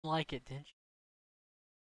like it, didn't you?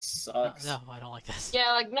 Sucks. No, I don't like this.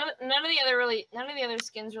 Yeah, like none of the other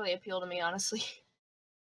skins really appeal to me, honestly.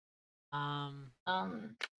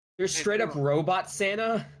 You're straight up robot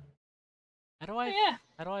Santa. How do I? Yeah.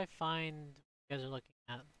 How do I find what you guys are looking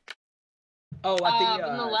at? Oh, at the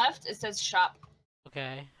on the left it says shop.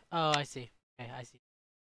 Okay. Oh, I see. Okay, I see.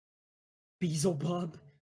 Beelzebub.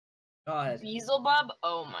 God. Beelzebub?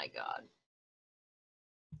 Oh my god.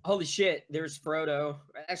 Holy shit! There's Frodo.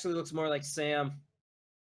 It actually looks more like Sam.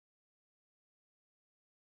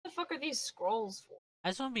 What the fuck are these scrolls for? I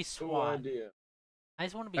just want to be SWAT. No idea. I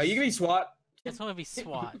just want to be. Are you gonna be SWAT? I just want to be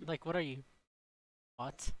SWAT. Like, what are you?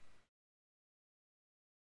 What?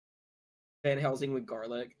 Van Helsing with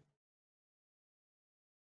garlic.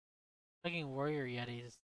 Fucking warrior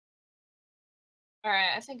yetis. Alright,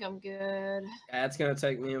 I think I'm good. Yeah, it's gonna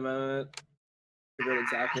take me a moment. Figure out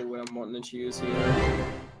exactly what I'm wanting to choose here.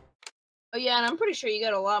 Oh yeah, and I'm pretty sure you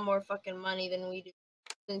got a lot more fucking money than we do,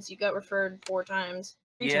 since you got referred 4 times.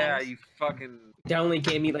 3 Yeah, times. you fucking. They only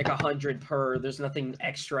gave me like 100 per. There's nothing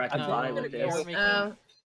extra I can buy with this.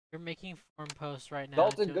 You're making forum posts right now.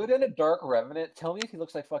 Dalton, go down to Dark Revenant. Tell me if he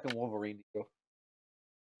looks like fucking Wolverine to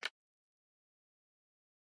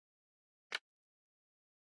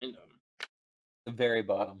you. The very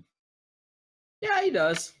bottom. Yeah, he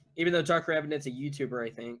does. Even though Dark Revenant's a YouTuber, I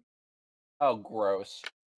think. Oh, gross.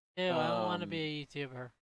 Ew, I don't want to be a YouTuber.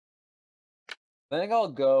 I think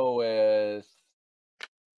I'll go with.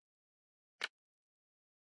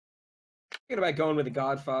 Thinking about going with The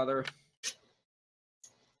Godfather.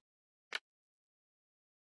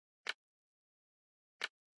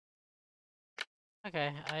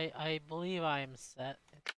 Okay, I believe I am set.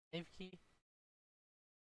 Save key.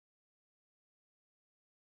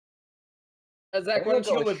 Zach, why don't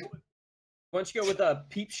you go with a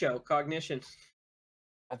Peep Show Cognition?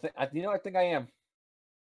 I think I am.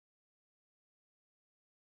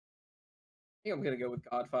 I think I'm gonna go with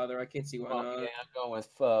Godfather. I can't see why not. Yeah, I'm going with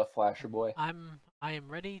Flasher Boy. I am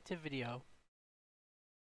ready to video.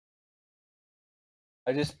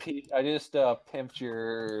 I just pimped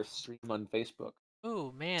your stream on Facebook.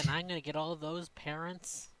 Ooh man, I'm gonna get all those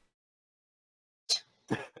parents.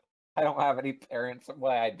 I don't have any parents.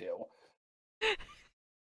 Well, I do.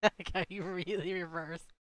 That got you really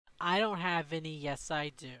reversed. I don't have any. Yes, I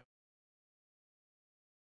do.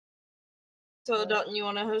 So, Dalton, you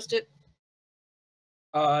want to host it?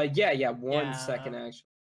 Yeah. One second, actually.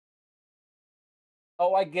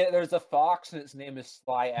 Oh, I get it. There's a fox, and its name is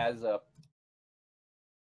Sly as a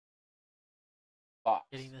fox.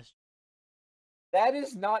 Getting this. That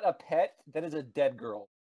is not a pet. That is a dead girl.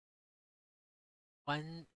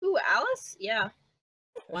 Ooh, Alice? Yeah.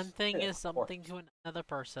 One thing is something to another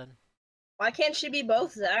person. Why can't she be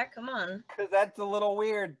both, Zach? Come on. Because that's a little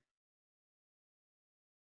weird.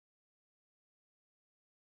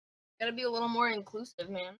 Gotta be a little more inclusive,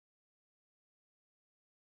 man.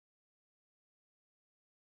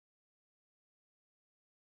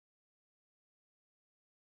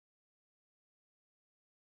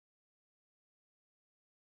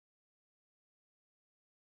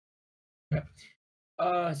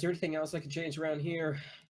 Is there anything else I can change around here?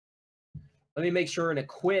 Let me make sure and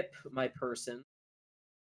equip my person.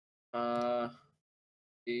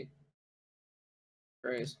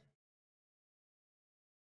 Grace.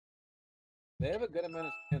 They have a good amount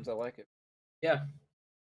of skins. I like it. Yeah.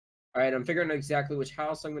 All right, I'm figuring out exactly which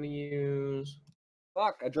house I'm going to use.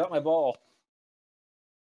 Fuck! I dropped my ball.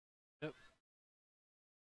 Yep.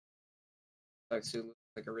 Actually, looks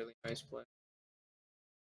like a really nice play.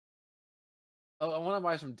 Oh, I want to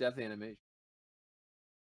buy some death animation.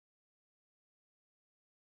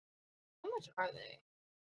 How much are they?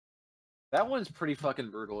 That one's pretty fucking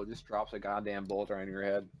brutal. It just drops a goddamn bullet right on your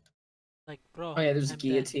head. Like, bro. Oh yeah, there's a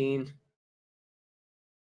guillotine.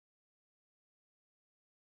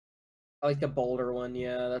 I like the boulder one.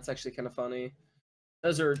 Yeah, that's actually kind of funny.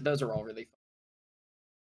 Those are all really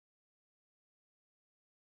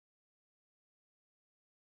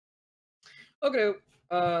fun. Okay,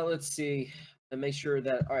 let's see. And make sure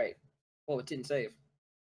that all right. Oh, it didn't save.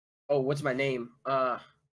 Oh, what's my name?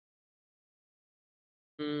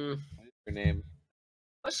 Your name?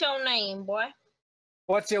 What's your name, boy?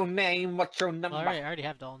 What's your name? What's your number? Well, I already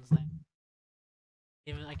have Dalton's name.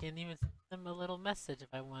 I can even send them a little message if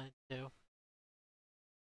I wanted to.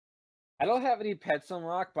 I don't have any pets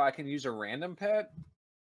unlocked, but I can use a random pet.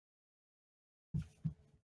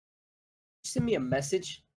 Send me a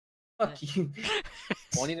message. Fuck you.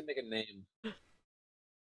 Well, I need to make a name.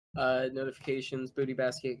 Notifications, booty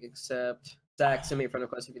basket, accept. Zach, send me a friend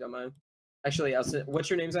request if you don't mind. Actually, I'll send. What's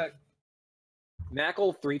your name, Zach?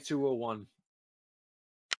 Knackle3201.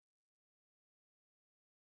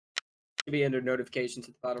 Should be under notifications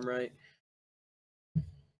at the bottom right.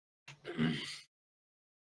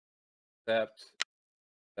 Accept.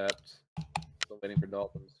 Still waiting for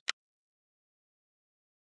dolphins.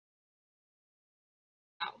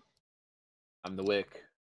 Ow. I'm the wick.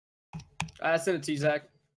 I sent it to you, Zach.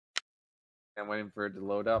 I'm waiting for it to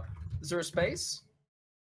load up. Is there a space?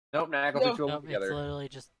 Nope, now I can No. put you all Nope, it's together. literally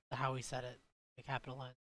just how we said it. The capital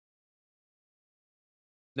N.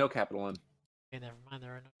 No capital N. Okay, never mind.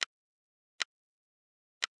 There are no.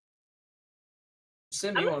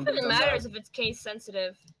 Send I me don't one. think but it it doesn't matters matter. if it's case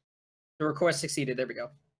sensitive. The request succeeded. There we go.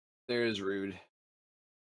 There is rude.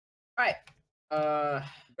 All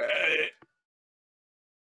right.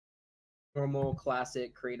 Normal,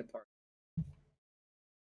 classic, create a party.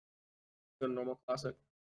 Go to normal, classic.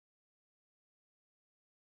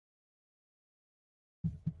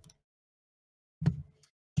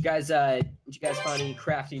 Did you guys find any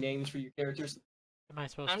crafty names for your characters? Am I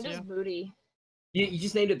supposed I'm to? just booty. You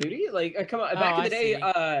just named it Booty? Like, come on. Back in I the day,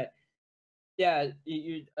 see. yeah,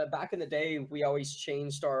 back in the day, we always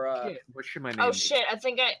changed our. Shit, what should my name Oh be? shit! I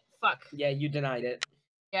think fuck. Yeah, you denied it.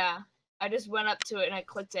 Yeah, I just went up to it and I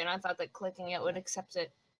clicked it, and I thought that clicking it would accept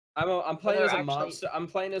it. I'm playing as a Whether actually- mobster. I'm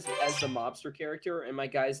playing as the mobster character, and my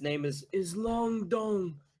guy's name is Long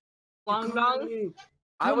Dong. Long dong.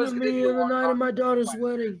 I was Come gonna to me do on the Long night Dong of my daughter's Fire.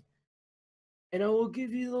 wedding, and I will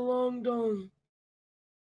give you the long dong.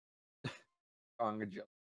 Wrong joke.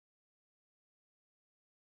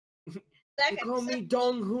 They call me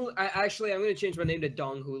Dong Julio. Actually, I'm gonna change my name to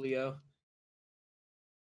Dong Julio.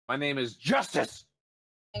 My name is Justice.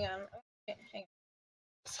 Hang on. Okay, hang on.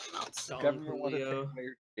 Something else. Dong Government want to Julio. take my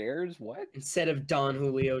shares? What? Instead of Don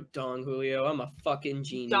Julio, Dong Julio. I'm a fucking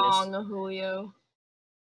genius. Dong Julio.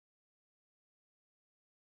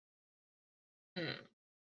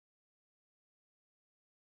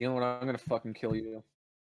 You know what? I'm gonna fucking kill you.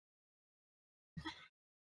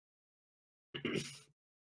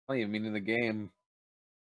 Not even mean in the game.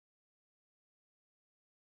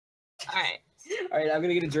 All right. All right, I'm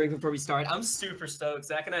gonna get a drink before we start. I'm super stoked.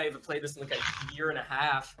 Zach and I haven't played this in like a year and a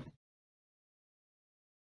half.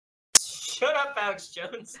 Shut up, Alex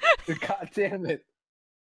Jones. God damn it!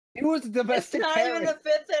 He was the It's domestic not even parent. the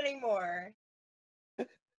fifth anymore.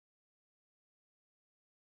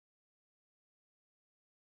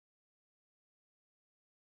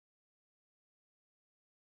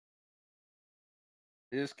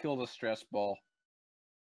 I just killed a stress ball.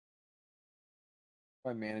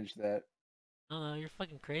 How do I manage that? I don't know. You're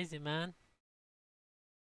fucking crazy, man.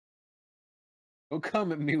 Don't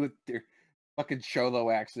come at me with your fucking cholo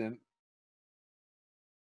accent.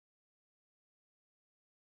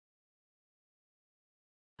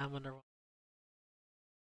 I'm under.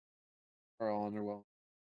 Are all underwhelmed.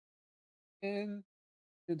 And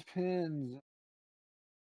it depends.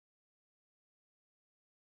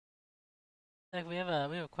 Like we have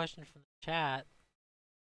a question from the chat.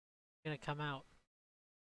 It's gonna come out.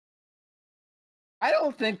 I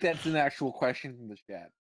don't think that's an actual question from the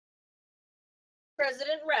chat.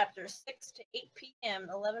 President Raptor, 6 to 8 p.m.,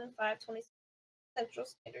 11/5/26 Central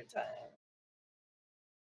Standard Time.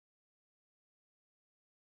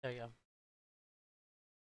 There you go.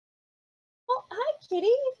 Oh, hi,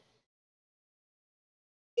 kitty.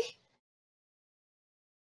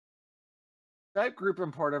 That group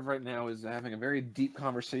I'm part of right now is having a very deep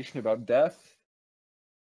conversation about death.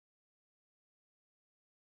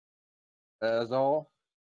 That's all.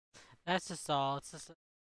 That's just all. It's just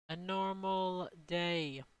a normal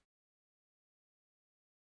day.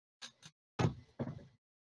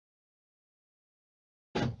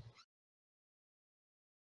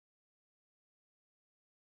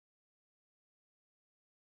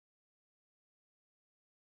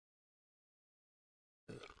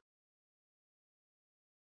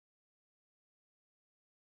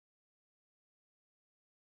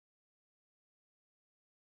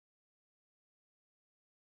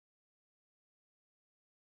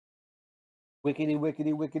 Wickety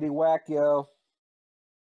wickety wickety whack, yo.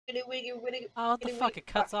 Witty, witty, witty, Oh, what the witty, fuck? witty, It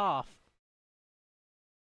cuts off.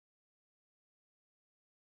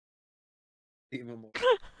 Even more.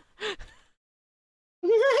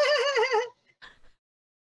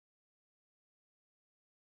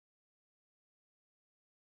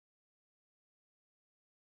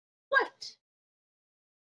 What?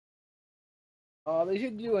 Oh, they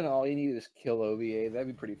should do an all you need is kill OVA. That'd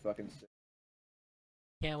be pretty fucking sick.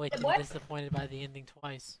 Can't wait to be What? disappointed by the ending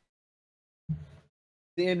twice.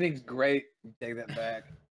 The ending's great. Take that back.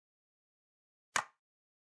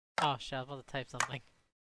 Oh shit! I was about to type something.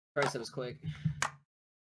 Christ, that was quick.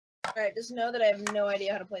 Alright, just know that I have no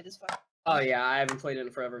idea how to play this fucking. Oh yeah, I haven't played it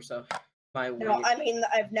in forever, so my way. No, I mean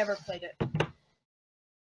I've never played it. All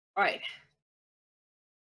right.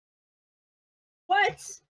 What?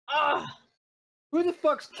 Ah, Who the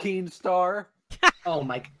fuck's Keenstar? Oh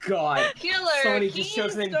my god. killer. Somebody just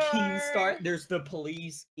chose the name Keemstar. Keemstar. There's the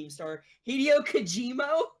police, Keemstar. Hideo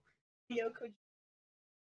Kojima? Yoko.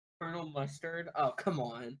 Colonel Mustard? Oh, come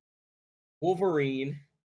on. Wolverine.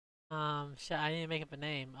 Shit, I need to make up a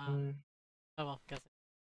name. Oh well, guess.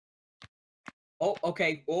 Oh,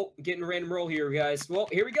 okay. Oh, getting a random roll here, guys. Well,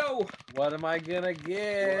 here we go. What am I gonna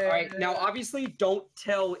get? All right. Now, obviously, don't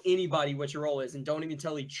tell anybody what your role is, and don't even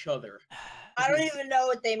tell each other. I don't even know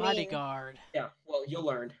what they mean. Bodyguard. Yeah. Well, you'll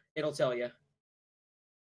learn. It'll tell you.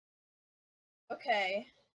 Okay.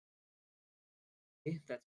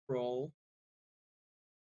 That's roll.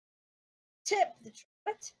 Tip.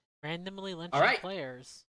 What? Randomly lynching Alright.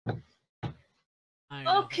 players. I don't know who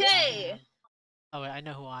I Okay. am. Oh wait, I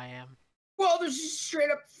know who I am. Well, there's just straight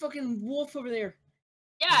up fucking wolf over there.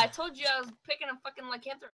 Yeah, I told you I was picking a fucking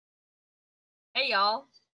lycanthrope. Hey y'all.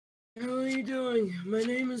 How are you doing? My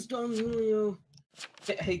name is Don Julio.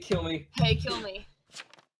 Hey, kill me. Hey, kill me.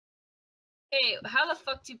 Hey, how the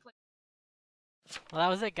fuck do you play? Well, that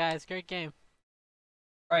was it, guys. Great game.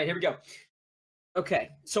 All right, here we go. Okay,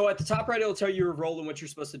 so at the top right, it'll tell you your role and what you're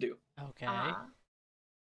supposed to do. Okay. Uh,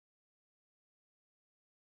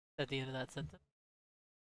 At the end of that sentence.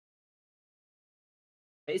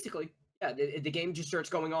 Basically, yeah, the game just starts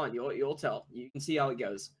going on. You'll tell. You can see how it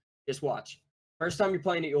goes. Just watch. First time you're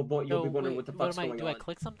playing it, you'll be So, wondering wait, what the fuck's going do on. I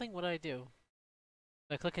click something? What do I do?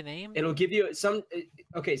 Do I click a name? It'll give you some.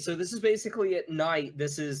 Okay, so this is basically at night.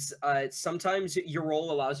 This is sometimes your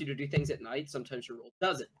role allows you to do things at night. Sometimes your role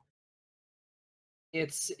doesn't.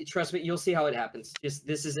 Trust me, you'll see how it happens. This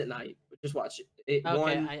is at night. Just watch it. Okay,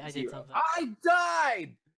 One, I did zero. something. I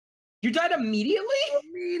died You died immediately?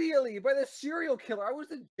 immediately by the serial killer. I was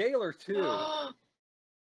the jailer too.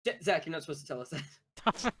 Zach, you're not supposed to tell us that.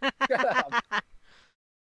 Shut up.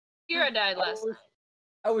 Kira died last night.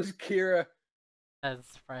 I was Kira. That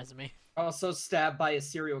surprised me. Also stabbed by a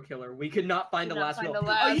serial killer. We could not find Could the not last find will. the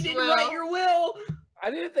Oh, you last didn't will. write your will. I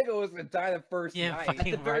didn't think I was gonna die the first Yeah, night.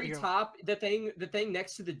 fucking At the very your- top, the thing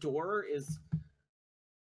next to the door is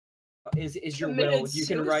your Committed will. You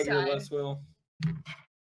can write your suicide. last will.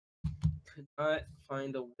 Could not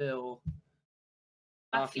find a will.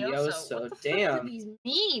 Mafioso. What the fuck Damn. do these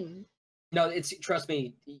mean? No, trust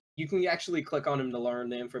me. You can actually click on him to learn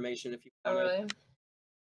the information if you Oh, want. really?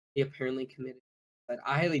 He apparently committed. But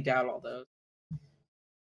I highly doubt all those.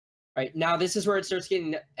 Right now, this is where it starts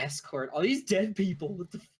getting escort. All these dead people. What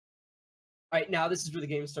the? All right, now this is where the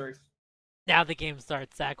game starts. Now the game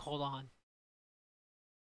starts, Zach. Hold on.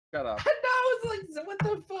 Shut up. No, it's like, what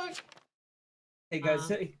the fuck? Hey guys,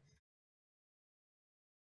 hey.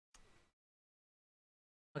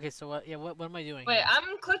 Okay, so what? Yeah, what am I doing? Wait, here?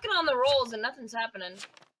 I'm clicking on the rolls and nothing's happening.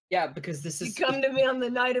 Yeah, because this You is. come to me on the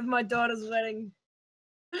night of my daughter's wedding.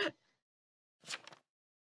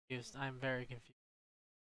 Confused. I'm very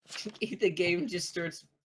confused. The game just starts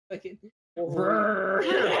fucking. I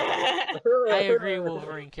agree,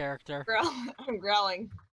 Wolverine character. I'm growling.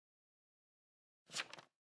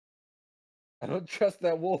 I don't trust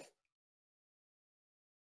that wolf.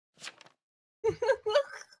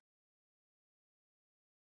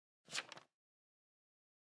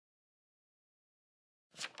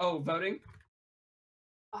 Oh, voting.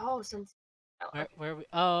 Oh, since Where we?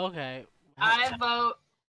 Oh, okay. I vote.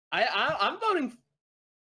 I'm voting.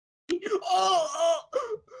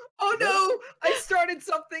 Oh no! I started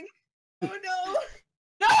something. Oh no!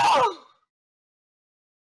 No!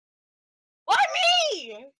 Why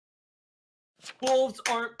me? Wolves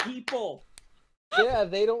aren't people. Yeah,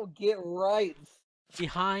 they don't get rights.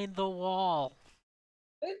 Behind the wall.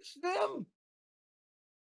 It's them.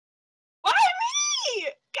 Why me?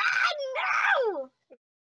 God no!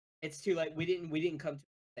 It's too late. We didn't come to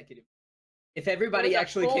consecutive. If everybody There's a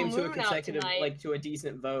actually full came to a moon out consecutive, tonight. like to a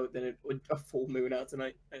decent vote, then it would a full moon out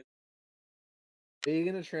tonight. Are you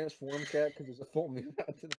gonna transform, cat? Because there's a full moon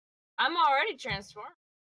out tonight. I'm already transformed.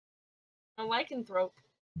 A lycanthrope.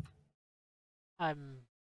 I'm.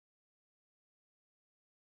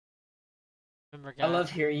 Remember, I love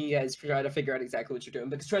hearing you guys try to figure out exactly what you're doing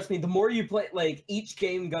because trust me, the more you play, like each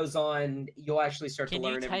game goes on, you'll actually start Can to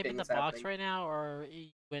learn you type everything in the that's box happening. right now, or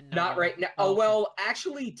when? Not right now. Oh, Oh okay. well,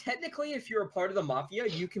 actually, technically, if you're a part of the mafia,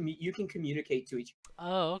 you can communicate to each.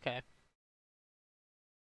 Oh, okay.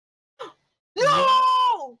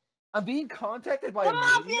 No! I'm being contacted by The a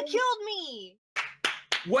mafia medium? killed me!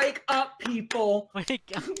 Wake up, people! Wait.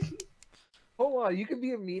 Hold on, you can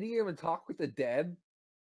be a medium and talk with the dead?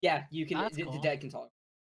 Yeah, you can. That's The cool. dead can talk.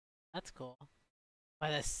 That's cool.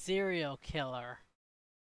 by the serial killer.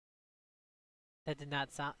 That did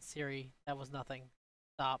not sound Siri. That was nothing.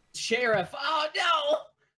 Stop. Sheriff. Oh no!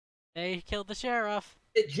 They killed the sheriff.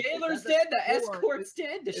 The jailer's dead. The escort's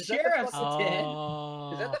dead. The is that the sheriff's dead.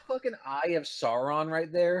 Oh. Is that the fucking Eye of Sauron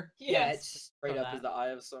right there? Yeah, Yes. it's straight Know up that. as the Eye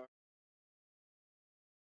of Sauron.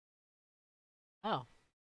 Oh.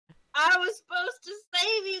 I was supposed to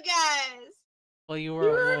save you guys. Well, you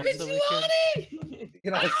were a wolf, so we could. vigilante!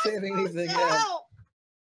 You're not saving anything yet. Help!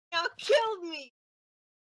 Y'all killed me.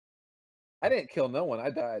 I didn't kill no one. I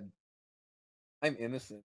died. I'm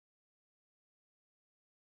innocent.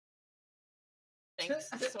 Thanks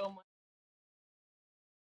so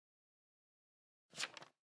much.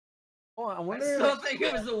 Oh, I I wonder. still think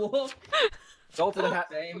it was a wolf. Dalton,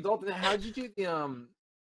 Same. Dalton, how'd you do the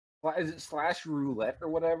Is it slash roulette or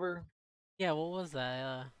whatever? Yeah, what was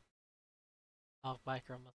that? Oh,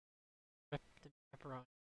 micro. Pepperoni.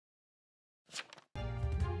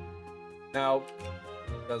 No,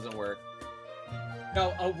 doesn't work.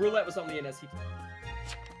 No, roulette was only in SCP.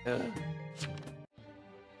 Ugh.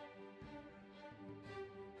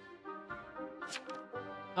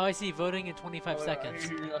 Oh, I see. Voting in 25 seconds.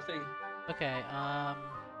 Nothing. Okay.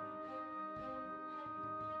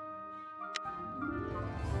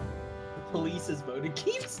 The police is voting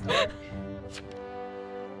Keemstar.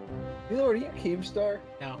 Neil, are you Keemstar?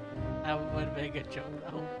 No, that would have been a good joke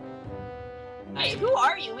though. Hey, who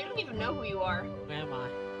are you? We don't even know who you are. Who am I?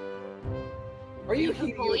 Are you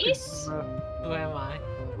the police? Who am I?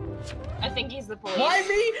 I think he's the police. Why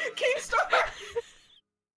me? Keemstar!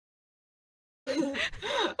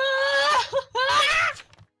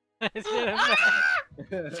 I should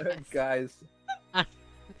have Guys,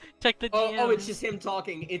 check the DM. Oh, it's just him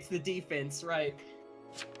talking. It's the defense, right?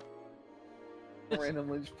 random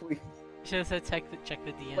lynch, please. Should have said check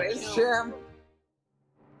the DM. Where's No. Shem?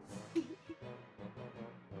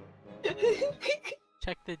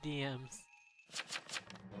 Check the DMs.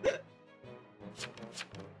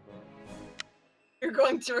 You're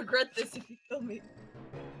going to regret this if you kill me.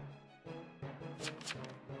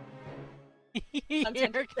 I'm You're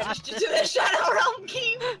finished got to the Shadow Realm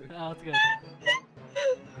King. Oh,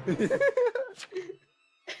 it's good.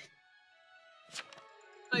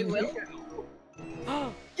 I will.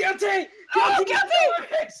 Guilty! Oh,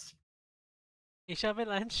 Guilty! He shall be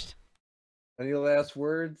lynched. Any last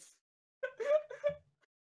words?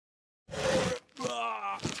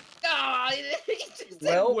 Ah, he just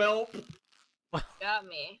said Well- whelp. Got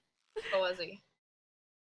me. What was he?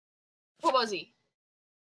 What was he?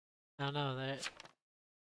 I don't know that.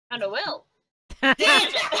 Kinda will.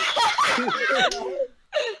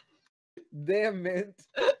 Damn it.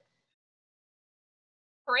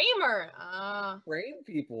 Kramer. Brain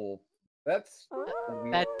people. That's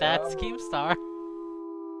weird. That's Keemstar.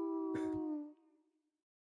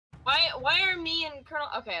 Why are me and Colonel?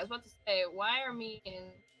 Okay, I was about to say why are me and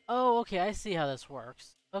Oh, okay, I see how this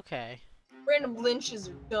works. Okay. Random Lynch is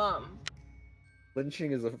dumb.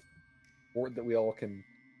 Lynching is a word that we all can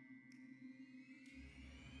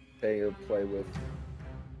say or play with.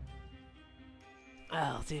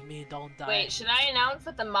 Oh, see me, don't die. Wait, should I announce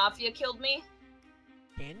that the Mafia killed me?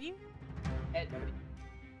 Can you? Nobody.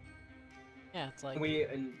 Yeah, it's like. We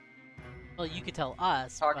and Well, you could tell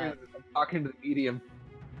us, I'm talking to the medium.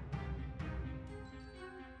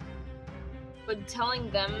 Would telling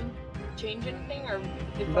them change anything or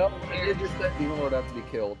they No, fucking I care? did just that demon would have to be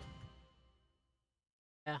killed.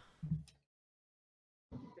 Yeah.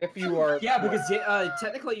 If you are yeah, because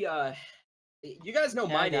technically, you guys know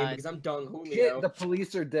Yeah, my I name died. because I'm Dung Julio. shit, the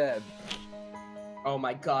police are dead. Oh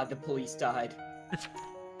my god, the police died.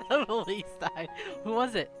 the police died. Who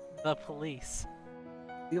was it? The police.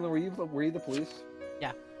 Dylan, were you the police?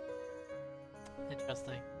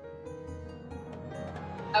 Interesting.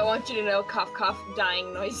 I want you to know, cough cough,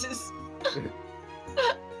 dying noises.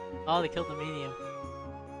 Oh, they killed the medium.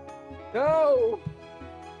 No!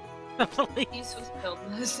 The police. These was killed.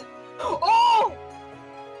 Oh!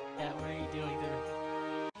 Yeah, what are you doing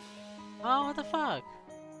there? Oh, what the fuck?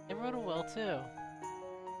 They wrote a will too.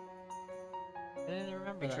 I didn't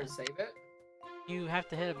remember Make sure that. to save it. You have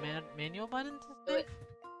to hit a manual button to Do save? it.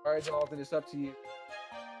 Alright, Dalton, it's up to you.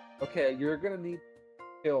 Okay, you're gonna need to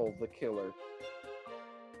kill the killer.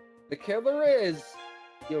 The killer is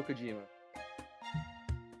Yokojima.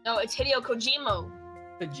 No, it's Hideo Kojima.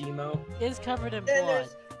 The Gmo. Is covered in Then blood.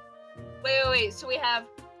 there's- Wait. So we have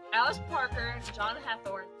Alice Parker, John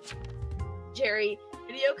Hathorne, Jerry,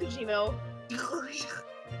 Hideo Kojima,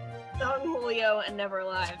 Don Julio, and Never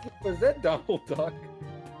Alive. Was that Donald Duck?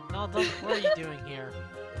 No, don't, what are you doing here?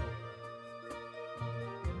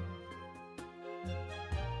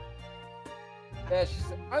 Yeah,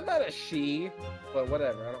 I'm not a she, but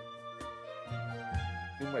whatever.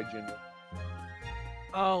 I don't do my gender.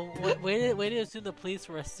 Oh, way to assume the police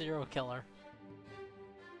were a serial killer.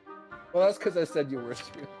 Well, that's because I said you were a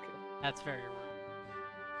serial killer. That's very wrong.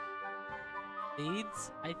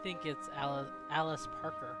 Leads? I think it's Alice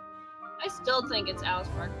Parker. I still think it's Alice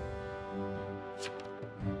Parker.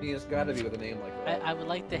 I mean, it's got to be with a name like that. I would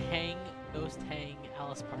like to ghost hang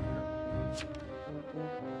Alice Parker.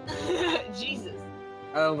 Jesus.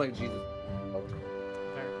 I don't think Jesus.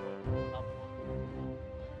 Very wrong. Up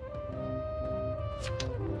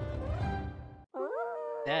one.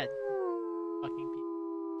 Dead. Fucking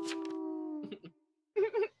people.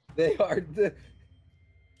 They are the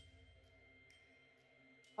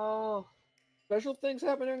Oh. special things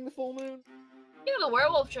happen during the full moon. You know, the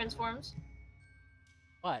werewolf transforms.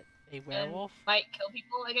 What? A werewolf? And might kill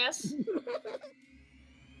people, I guess.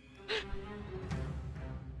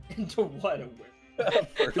 Into what a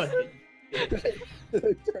Person.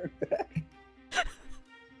 They turn back.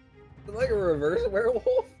 Like a reverse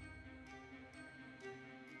werewolf.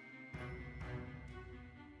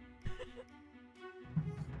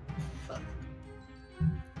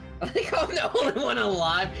 I think I'm the only one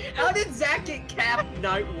alive. How did Zach get capped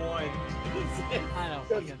night one? Jesus. I don't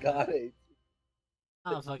Just fucking got know. it.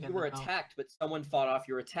 I don't fucking You were know. attacked, but someone fought off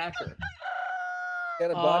your attacker.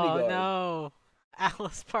 Got a Oh bodyguard. no!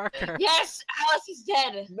 Alice Parker. Yes, Alice is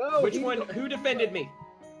dead. No. Which he- one? Who defended me?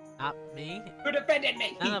 Not me. Who defended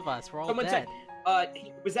me? None of us. We're all Someone dead.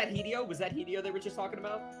 said, was that Hideo? Was that Hideo they were just talking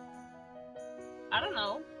about? I don't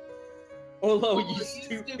know. Oh, Oh, you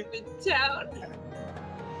stupid. town.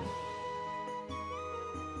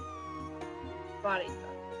 Body.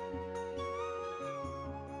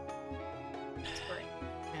 Spring.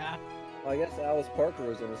 Yeah. I guess Alice Parker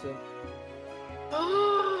was innocent.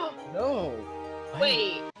 Oh No.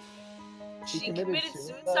 wait. She She committed committed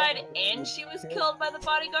suicide suicide and she was killed by the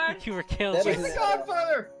bodyguard? You were killed. That She's is- the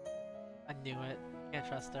Godfather. I knew it. Can't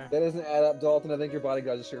trust her. That doesn't add up, Dalton. I think your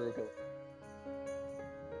bodyguard's a serial killer.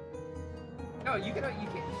 No, you can't.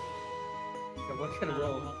 Yeah, what kind of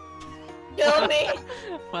roll? Kill me!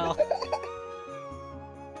 Well,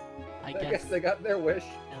 I I guess. guess they got their wish.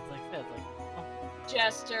 It's like that. Like, oh,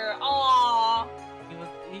 Jester. Aww.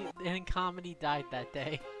 he in comedy died that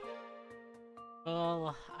day.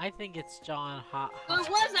 Well, I think it's John So it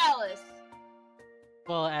was Alice.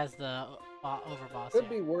 Well, as the overboss. Could Yeah.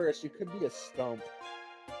 be worse. You could be a stump.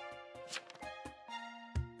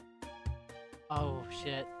 Oh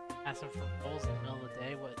shit! Asking for rolls in the middle of the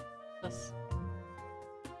day. What? This?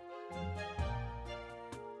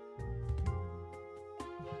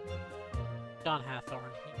 John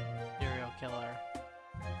Hathorne, serial killer.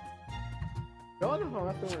 John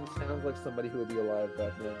Hawthorne sounds like somebody who would be alive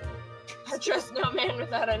back then. I trust no man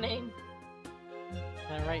without a name. Is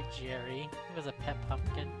that right, Jerry? He was a pet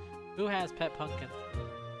pumpkin. Who has pet pumpkin?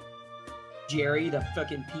 Jerry, the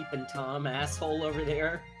fucking peeping Tom asshole over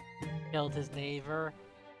there. Killed his neighbor,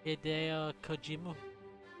 Hideo Kojima.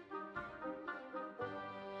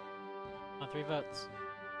 On 3 votes.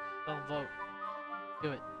 Don't vote.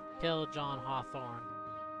 Do it. Kill John Hawthorne.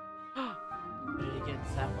 What did he get?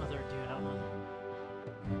 It's that other dude. I don't know.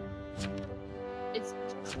 It's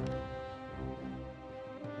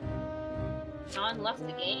John left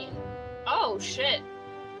the game. Oh shit.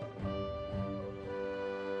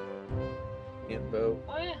 Can't vote.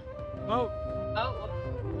 Oh yeah. Oh! Oh.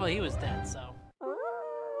 Well, he was dead, so.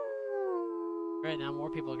 Right now, more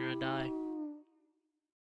people are gonna die.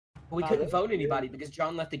 We couldn't vote anybody because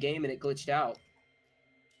John left the game and it glitched out.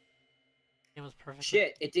 It was perfect.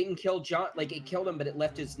 Shit, it didn't kill John. Like, it killed him, but it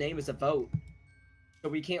left his name as a vote. So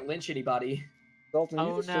we can't lynch anybody. Dalton, are Oh,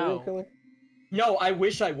 you the serial no. killer? No, I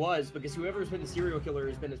wish I was, because whoever's been the serial killer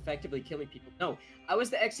has been effectively killing people. No, I was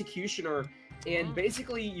the executioner, and Huh?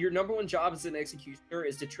 basically your number one job as an executioner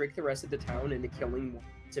is to trick the rest of the town into killing one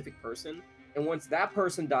specific person. And once that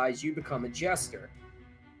person dies, you become a jester.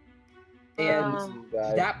 And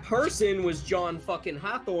Guy. that person was John fucking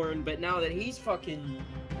Hawthorne, but now that he's fucking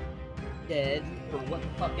dead, or what the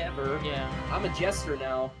fuck ever, Yeah. I'm a jester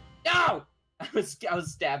now. No! I was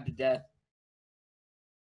stabbed to death.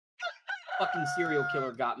 Fucking serial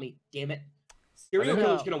killer got me. Damn it. Serial No.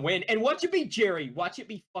 killer's gonna win. And watch it be Jerry. Watch it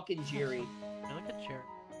be fucking Jerry. Now look at Jerry.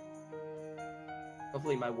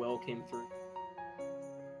 Hopefully my will came through.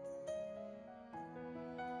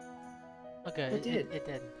 Okay, It did. It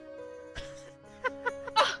did.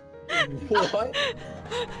 What?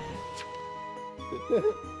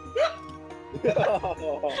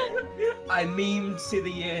 I memed to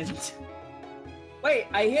the end. Wait,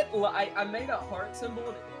 I hit. I made a heart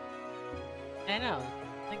symbol. And I know.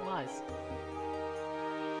 Think lies.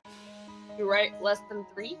 You write less than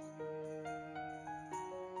 3?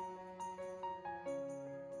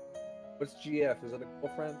 What's GF? Is it a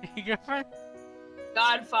girlfriend? Girlfriend?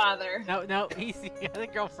 Godfather. No, he's got a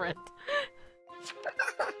girlfriend.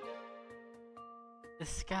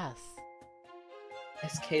 Discuss.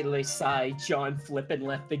 SK sigh, John flippin'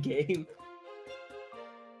 left the game.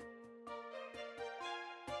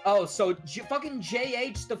 Oh, so fucking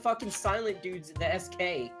JH, the fucking silent dude's the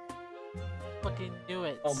SK. Fucking knew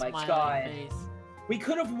it. Oh my Smiley God. Face. We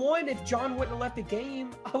could have won if John wouldn't have left the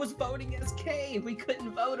game. I was voting SK. We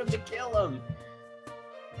couldn't vote him to kill him.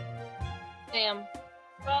 Damn.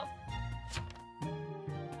 Well.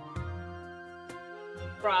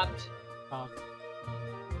 Robbed. Oh,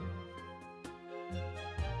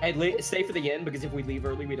 Hey, stay for the end because if we leave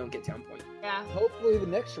early, we don't get town point. Yeah. Hopefully the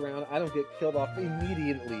next round I don't get killed off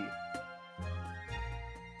immediately.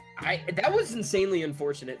 That was insanely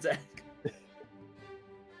unfortunate, Zach.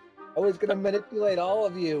 I was gonna manipulate all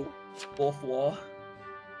of you. Wolf Wall.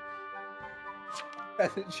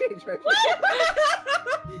 Hasn't changed my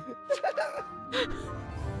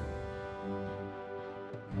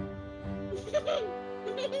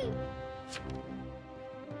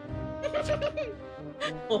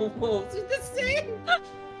Oh, wolves are the same.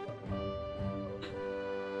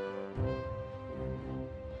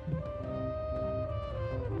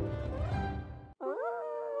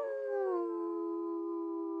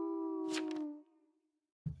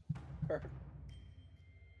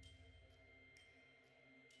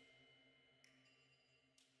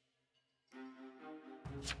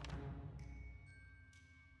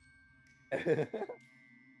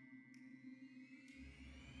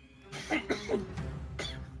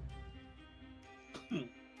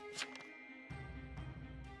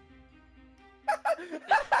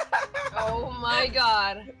 Oh my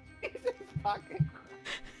God.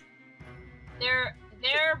 They're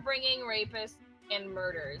bringing rapists and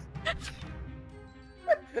murders.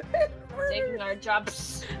 Taking our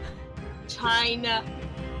jobs. China.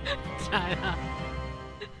 China.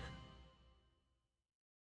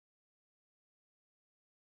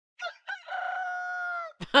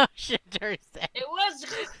 Oh shit, Thursday. It was.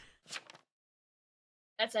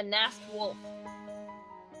 That's a nasty wolf.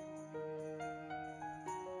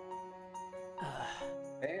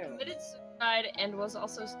 Damn. Committed suicide and was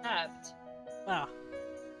also stabbed. Wow.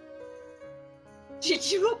 Did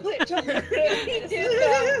you go play Tumblr?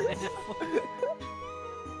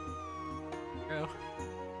 True.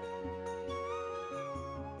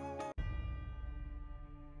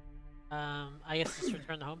 I guess just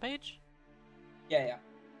return the homepage? Yeah.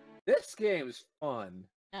 This game's fun.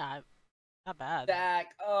 Yeah, not bad.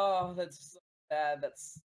 Zach, oh, that's so bad.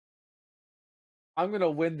 I'm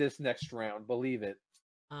gonna win this next round, believe it.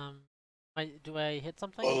 Do I hit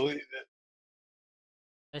something? Believe it.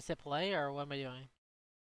 Do I hit play or what am I doing?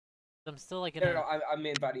 I'm still like in No, I'm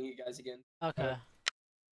inviting you guys again. Okay.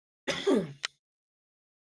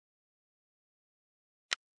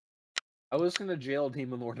 I was gonna jail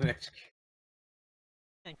Demon Lord next.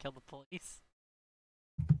 And kill the police.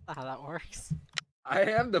 That's not how that works. I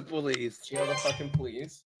am the police. Jail the fucking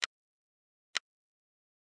police.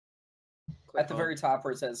 At the very top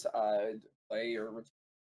where it says play or return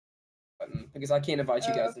button, because I can't invite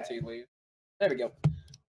you guys until you leave. There we go.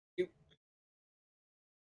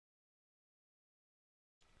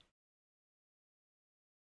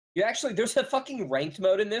 You actually, there's a fucking ranked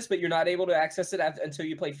mode in this, but you're not able to access it until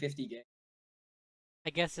you play 50 games.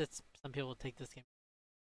 I guess it's some people take this game.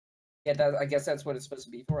 Yeah, I guess that's what it's supposed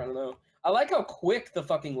to be for. I don't know. I like how quick the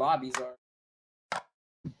fucking lobbies are.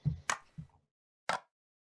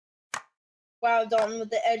 Wow, Dalton with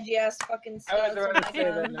the edgy ass fucking I was stuff. about to say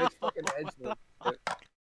that nice fucking edge.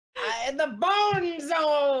 In the bone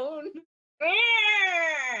zone!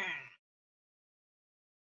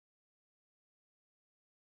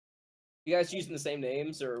 You guys using the same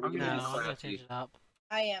names, or are we No, gonna I'm use gonna classy. change it up.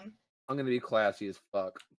 I am. I'm gonna be classy as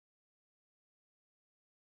fuck.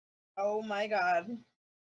 Oh my God.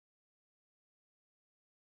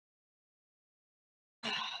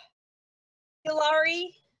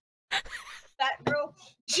 Hilary. That girl.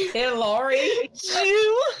 Hillary?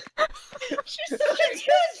 Jew. She's such a good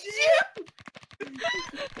Jew.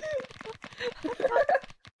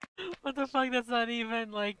 What the fuck? That's not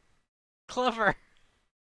even like clever.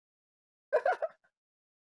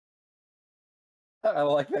 I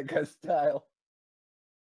like that guy's style.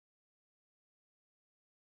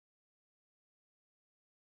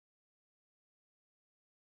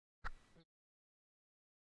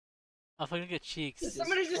 Oh, if I look at cheeks.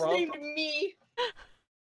 Somebody just Trump. named me.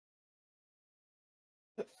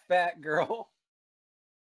 Fat girl.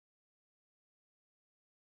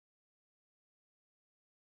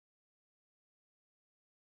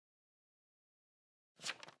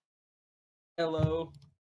 Hello.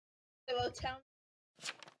 Hello, town.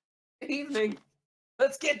 Good evening.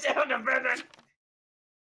 Let's get down to business.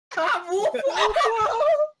 Ah, woof,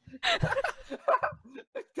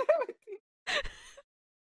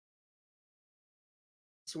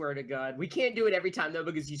 Swear to God, we can't do it every time though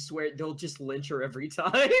because you swear they'll just lynch her every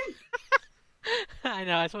time. I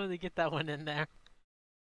know. I just wanted to get that one in there.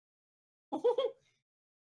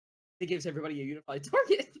 It gives everybody a unified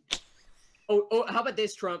target. Oh, how about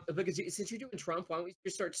this, Trump? Because since you're doing Trump, why don't we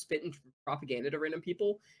just start spitting propaganda to random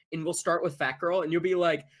people? And we'll start with Fat Girl, and you'll be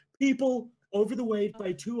like, people over the weight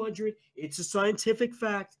by 200. It's a scientific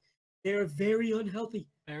fact. They are very unhealthy.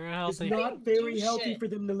 Very It's healthy. not very do healthy shit. for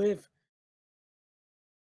them to live.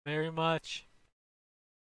 Very much.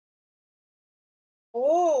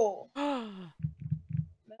 Oh.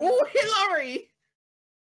 Oh, Hillary!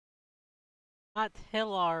 Not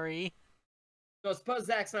Hillary. So suppose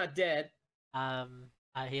Zach's not dead.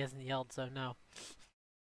 He hasn't yelled, so no.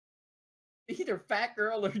 Either Fat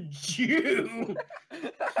Girl or Jew.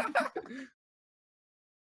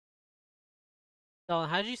 Dylan,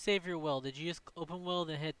 how did you save your will? Did you just open will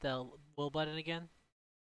and hit the will button again?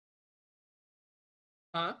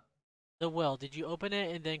 Huh? The will. Did you open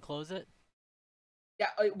it and then close it? Yeah,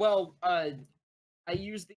 I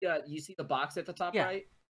use the, you see the box at the top Yeah. right?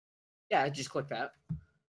 Yeah, I just click that.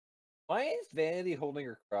 Why is Vanity holding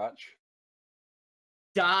her crotch?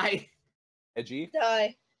 Die. Edgy?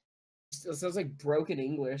 Die. It sounds like broken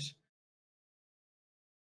English.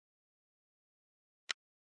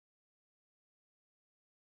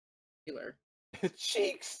 Killer.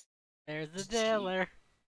 Cheeks! There's the dealer.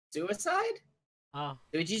 Suicide? Oh.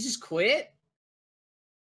 Did you just quit?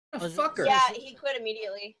 What a Was it- fucker. Yeah, he quit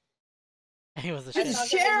immediately. He was a He's I a saw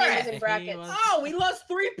that his name was sheriff! in He brackets. was- Oh, we lost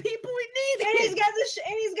 3 people we And needed! he's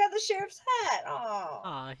got the sheriff's hat. Oh.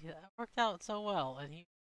 Aw, that worked out so well, and he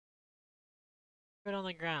put it on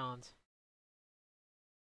the ground.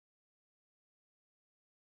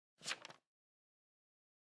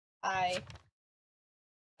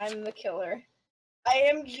 I'm the killer. I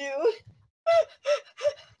am Jew.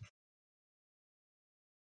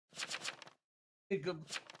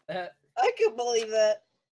 I could believe that.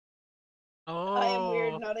 Oh. I am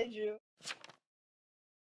weird, not a Jew.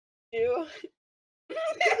 Jew.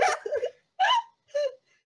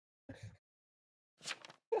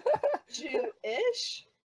 Jewish?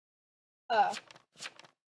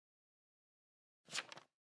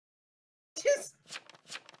 Just...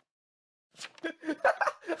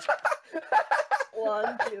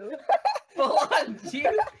 Blonde Jew. Full on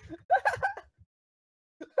Jew.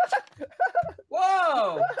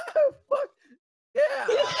 Whoa! Fuck! Yeah!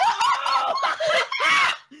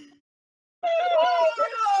 Oh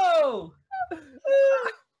no! Your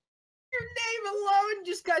name alone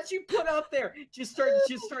just got you put up there. Just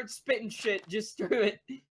start spitting shit. Just do it.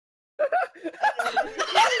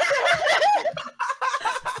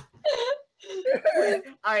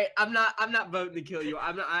 Alright, I'm not voting to kill you.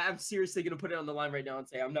 I'm seriously gonna put it on the line right now and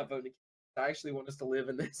say I'm not voting to kill you. I actually want us to live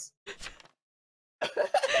in this. 3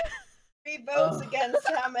 votes Ugh. against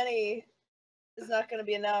how many is not going to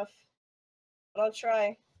be enough. But I'll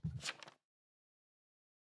try.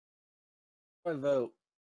 My vote.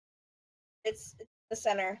 It's the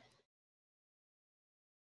center.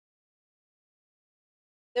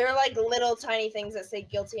 There are like little tiny things that say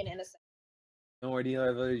guilty and innocent. Don't worry, Neil,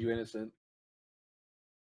 I voted you innocent.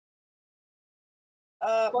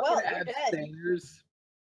 Well, Fucking you're dead. abstainers.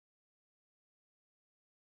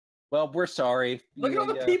 Well, we're sorry. Look at all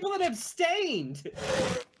the people that abstained.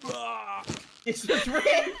 This was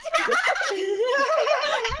rigged.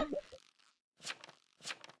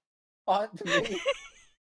 Haunt me.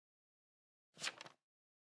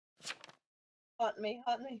 Haunt me,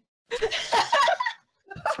 haunt me.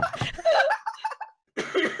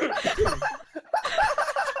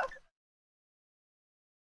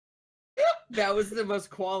 That was the most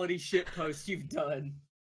quality shit post you've done.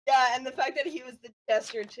 Yeah, and the fact that he was the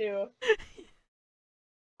jester too.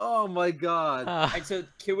 Oh my god. Alright, so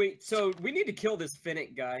can we? So we need to kill this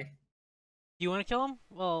Finnick guy. You want to kill him?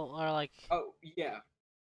 Well, or like, Oh yeah,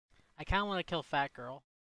 I kind of want to kill Fat Girl.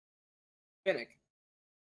 Finnick.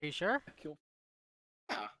 Are you sure? Kill.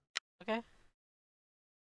 Yeah. Okay.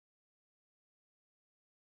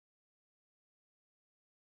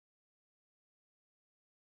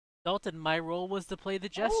 Dalton, my role was to play the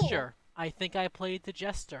Jester. I think I played the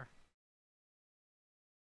Jester.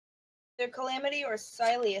 Either Calamity or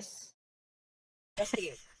Sileus.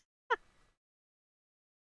 Investigate.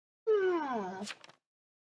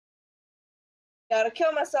 Gotta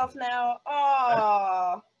kill myself now.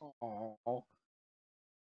 Aww. Oh.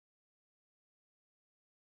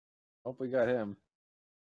 Hope we got him.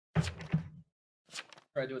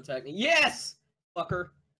 Tried to attack me. Yes! Fucker.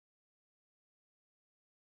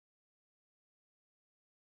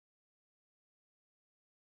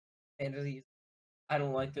 Fantasies. I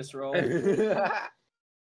don't like this roll. Fuck,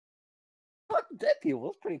 dead people.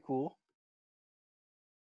 That's pretty cool.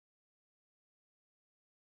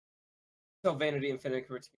 So Vanity Infinite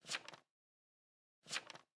critique.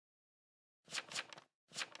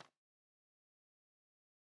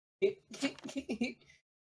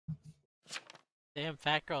 Damn,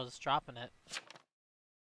 fat girl is dropping it.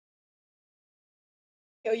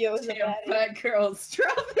 Yo-yo is a Damn, baddie. fat girls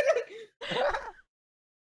dropping it.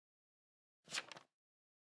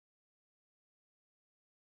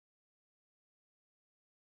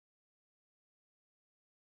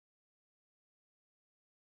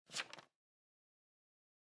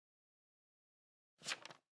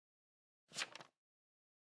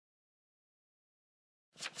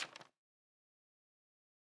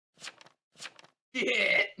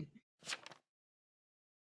 Shit.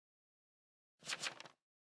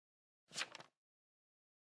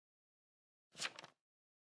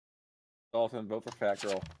 Dolphin, vote for Fat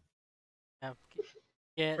Girl. Yeah,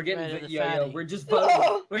 get We're rid getting of the yo-yo. fatty. We're just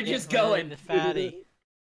voting. We're Get just rid of going. the fatty.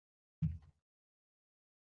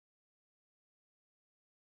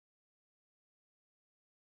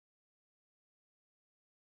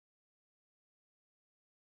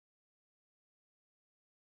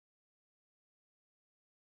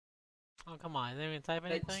 Oh, come on. Didn't even type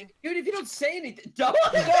anything? Dude, if you don't say anything, don't.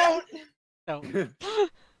 Don't! No.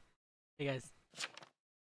 Hey, guys.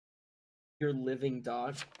 You're living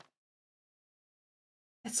dog.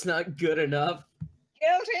 That's not good enough.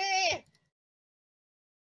 Guilty!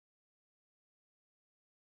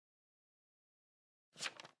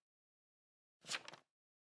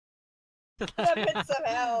 Weapons of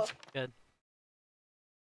hell. Good.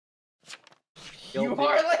 You Guilty.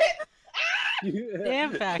 harlot!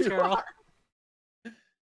 Damn, fat girl.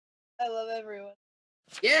 I love everyone.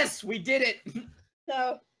 Yes, we did it.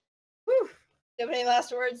 No. Whew. Do you have any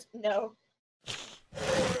last words? No.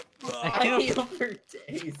 I heal for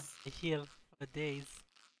days. I heal for days.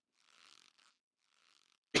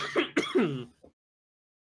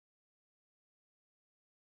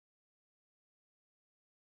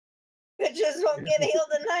 Bitches won't get healed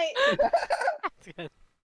tonight. That's good.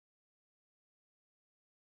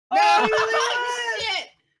 No, Oh, shit!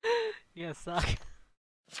 You gonna suck.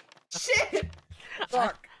 Shit!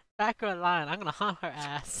 Fuck. Fat girl line. I'm gonna hunt her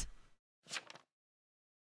ass.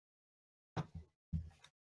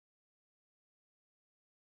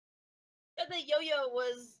 said that Yo-Yo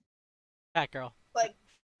was Fat girl. like,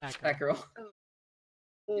 Fat girl. That girl.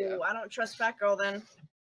 oh, Yeah. I don't trust Fat Girl then.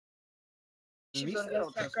 She's Me gonna too, I go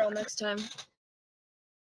don't Fat trust Girl Fat next time.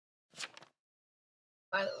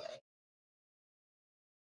 By the way.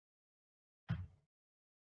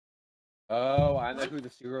 Oh, I know who the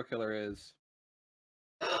serial killer is.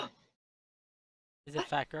 Is it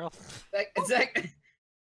fat girl? Zach,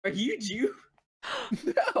 are you Jew?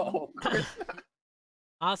 No, of course not.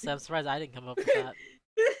 Honestly, I'm surprised I didn't come up with that.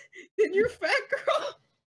 Then you're fat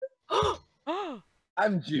girl. Oh,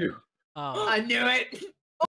 I'm Jew. I knew it.